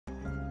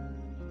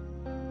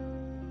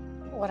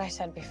what I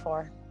said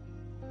before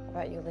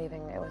about you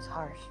leaving, it was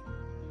harsh.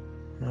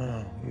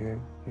 No,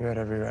 you had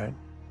every right.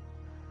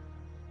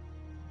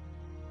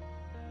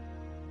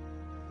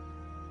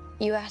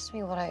 You asked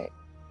me what I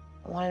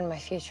wanted my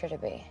future to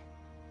be.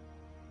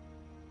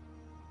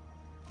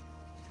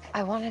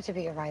 I wanted to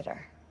be a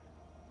writer.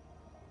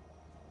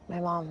 My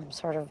mom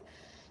sort of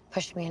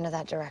pushed me into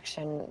that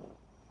direction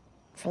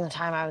from the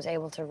time I was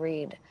able to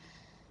read.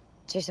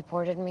 She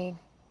supported me,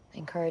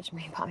 encouraged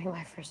me, bought me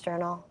my first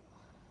journal.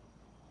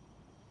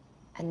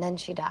 And then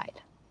she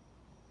died.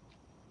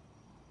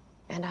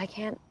 And I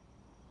can't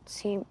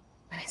see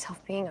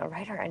myself being a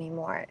writer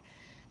anymore.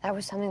 That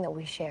was something that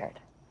we shared.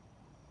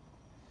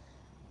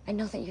 I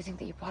know that you think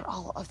that you brought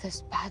all of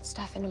this bad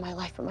stuff into my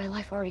life, but my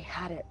life already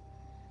had it.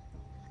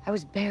 I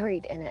was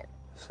buried in it.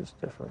 This is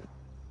different.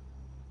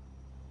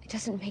 It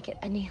doesn't make it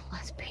any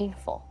less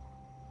painful.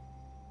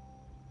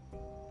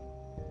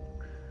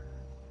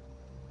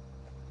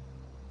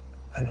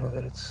 I know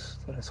that it's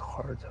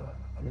hard to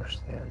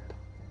understand.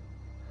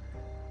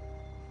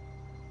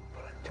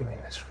 But I'm doing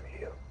this for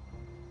you.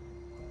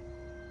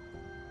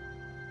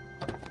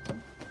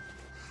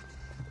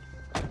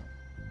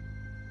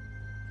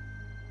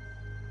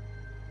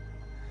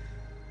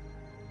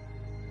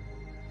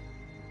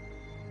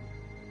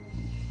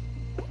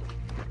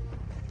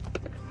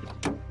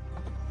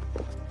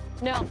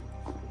 No.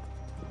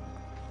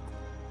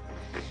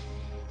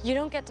 You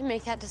don't get to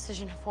make that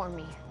decision for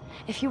me.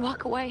 If you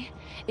walk away,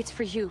 it's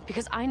for you,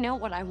 because I know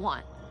what I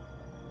want.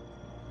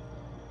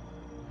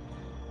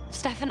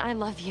 Stefan, I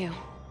love you.